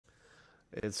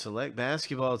It's select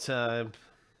basketball time.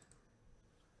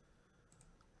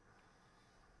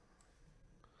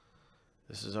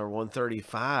 This is our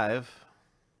 135.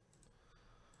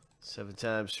 7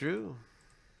 times through.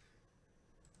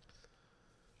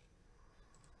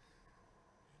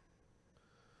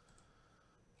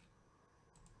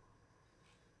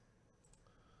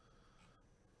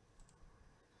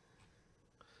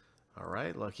 All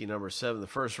right, lucky number 7. The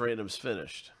first random's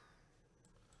finished.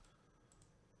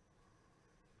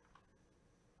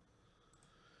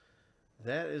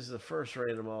 That is the first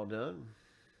random all done.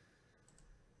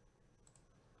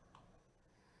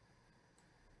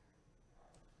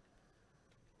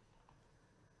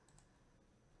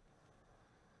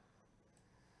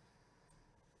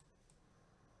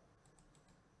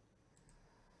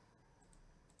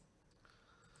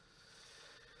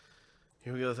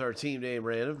 Here we go with our team name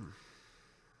random.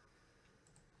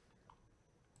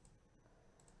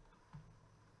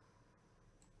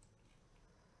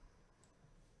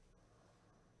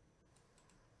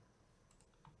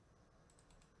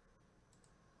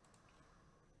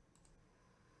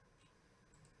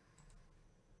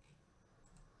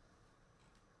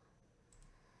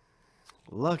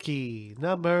 Lucky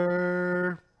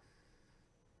number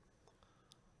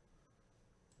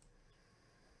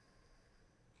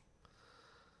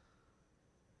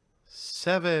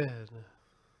 7.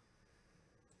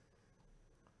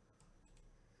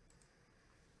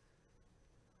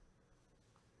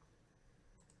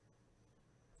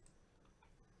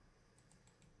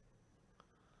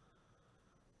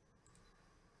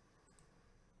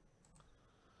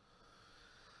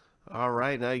 All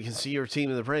right, now you can see your team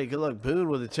in the break. Good luck, Boone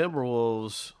with the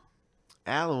Timberwolves,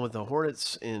 Allen with the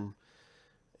Hornets, and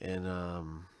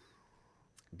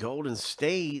Golden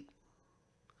State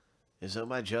is owned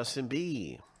by Justin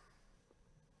B.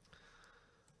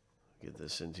 Get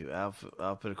this into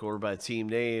alphabetical order by team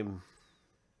name,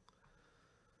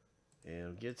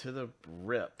 and get to the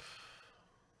rip.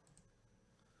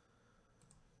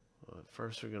 Well,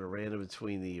 first, we're going to random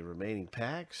between the remaining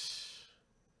packs.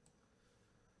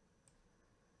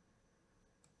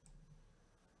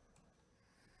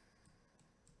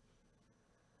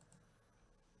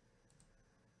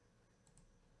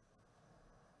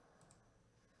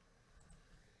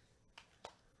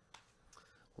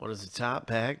 One is the top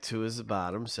pack, 2 is the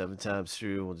bottom. 7 times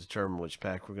through, we'll determine which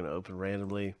pack we're going to open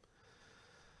randomly.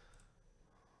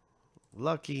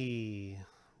 Lucky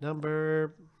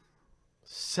number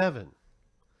 7.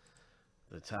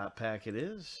 The top pack it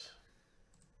is.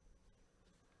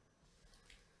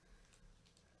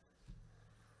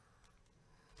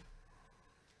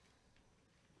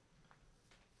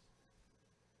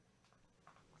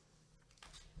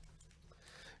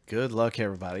 Good luck,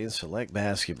 everybody, in select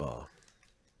basketball.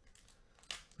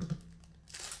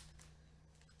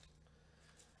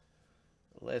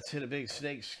 Let's hit a big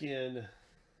snakeskin.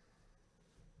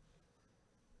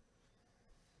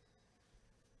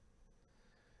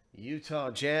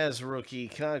 Utah Jazz rookie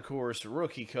concourse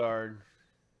rookie card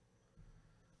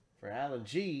for Alan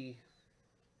G.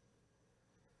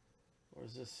 What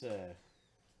does this say?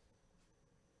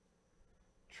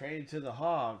 Trade to the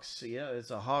Hawks. Yeah,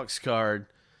 it's a Hawks card.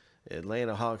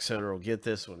 Atlanta Hawks owner will get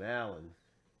this one. Allen.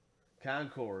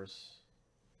 Concourse.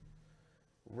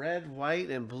 Red, white,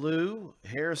 and blue.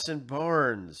 Harrison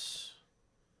Barnes.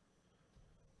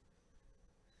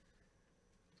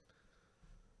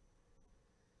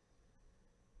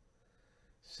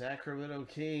 Sacramento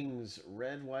Kings.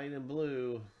 Red, white, and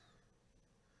blue.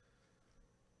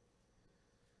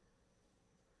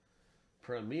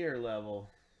 Premier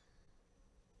level.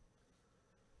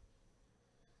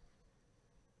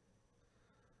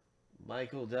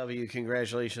 Michael W.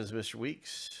 Congratulations, Mr.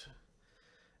 Weeks.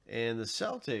 And the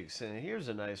Celtics. And here's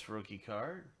a nice rookie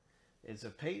card. It's a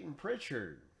Peyton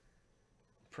Pritchard.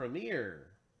 Premier.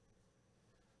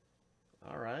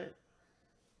 All right.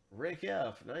 Rick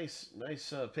F. Nice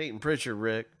Peyton Pritchard,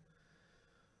 Rick.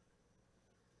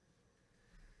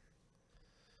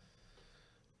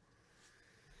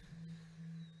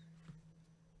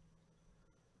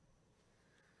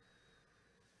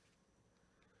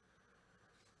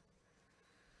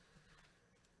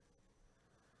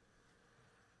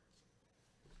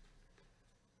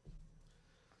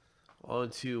 On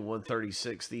to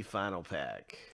 136, the final pack.